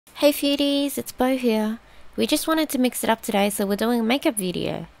Hey foodies, it's Bo here. We just wanted to mix it up today, so we're doing a makeup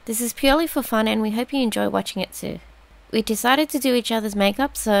video. This is purely for fun and we hope you enjoy watching it too. We decided to do each other's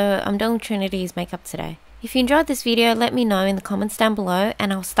makeup, so I'm doing Trinity's makeup today. If you enjoyed this video, let me know in the comments down below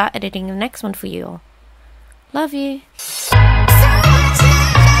and I'll start editing the next one for you all. Love you!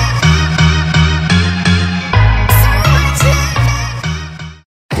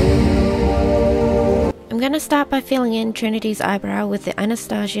 I'm gonna start by filling in Trinity's eyebrow with the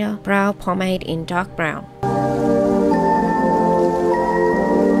Anastasia Brow Pomade in dark brown.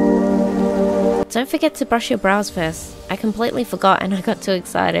 Don't forget to brush your brows first. I completely forgot and I got too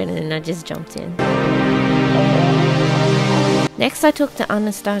excited and I just jumped in. Next I took the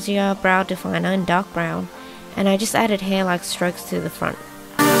Anastasia Brow Definer in dark brown and I just added hair-like strokes to the front.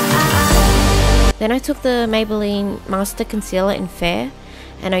 Then I took the Maybelline Master Concealer in fair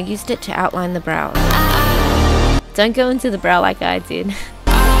and I used it to outline the brows. Don't go into the brow like I did.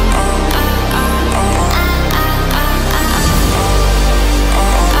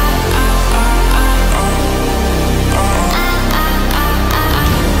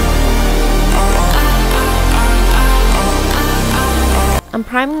 I'm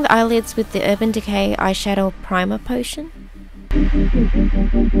priming the eyelids with the Urban Decay Eyeshadow Primer Potion.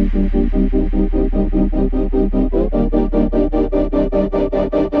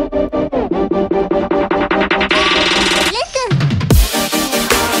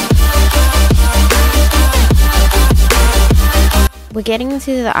 We're getting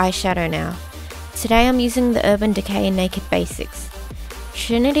into the eyeshadow now. Today I'm using the Urban Decay Naked Basics.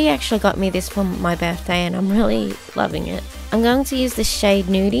 Trinity actually got me this for my birthday and I'm really loving it. I'm going to use the shade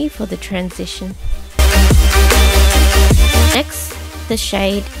Nudie for the transition. Next, the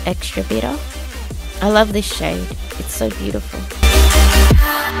shade Extra Bitter. I love this shade, it's so beautiful.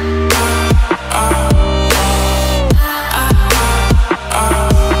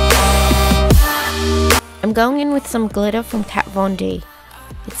 I'm going in with some glitter from Kat Von D.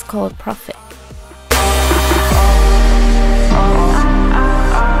 It's called Prophet.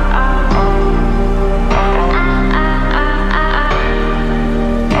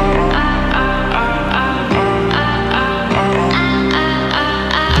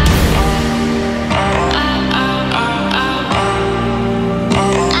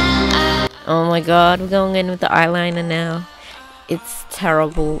 Oh my god, we're going in with the eyeliner now. It's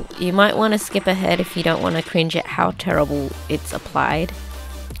terrible. You might want to skip ahead if you don't want to cringe at how terrible it's applied.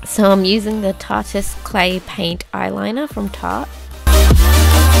 So I'm using the Tarte's Clay Paint Eyeliner from Tarte.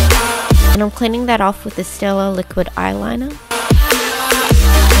 And I'm cleaning that off with the Stella Liquid Eyeliner.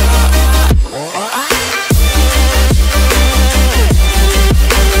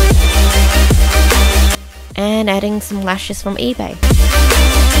 And adding some lashes from eBay.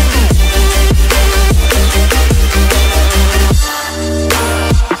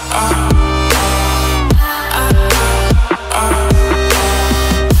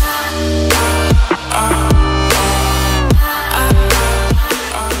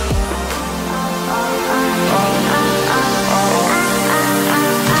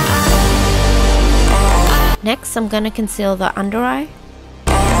 Next, I'm going to conceal the under eye.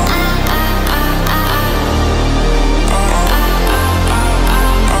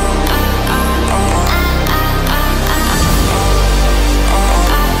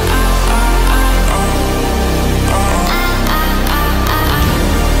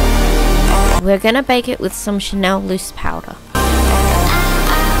 We're going to bake it with some Chanel loose powder.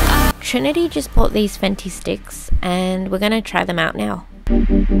 Trinity just bought these Fenty sticks and we're going to try them out now.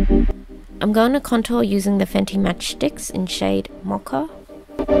 I'm going to contour using the Fenty Match Sticks in shade Mocha.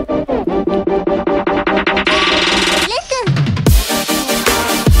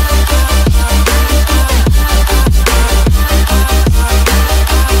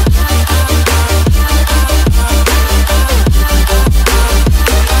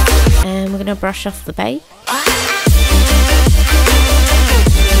 And we're going to brush off the base.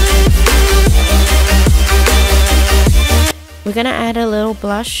 We're going to add a little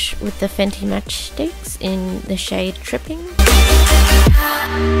blush with the Fenty Match Sticks in the shade Tripping.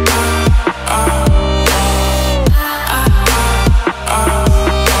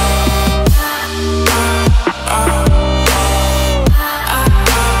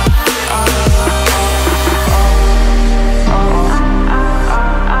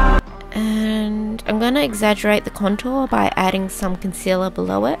 And I'm going to exaggerate the contour by adding some concealer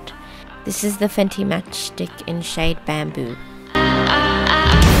below it. This is the Fenty Match Stick in shade Bamboo.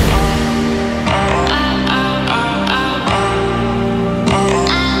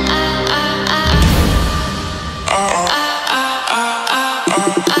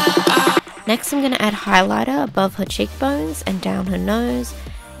 Next I'm going to add highlighter above her cheekbones and down her nose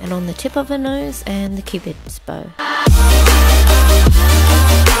and on the tip of her nose, and the cupid's bow.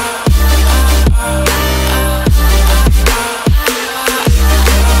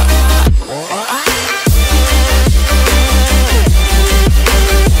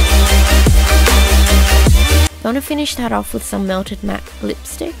 I want to finish that off with some melted matte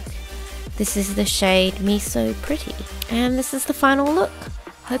lipstick. This is the shade Me So Pretty. And this is the final look.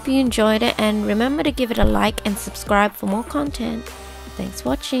 Hope you enjoyed it, and remember to give it a like and subscribe for more content. Thanks for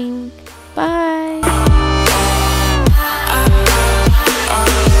watching. Bye!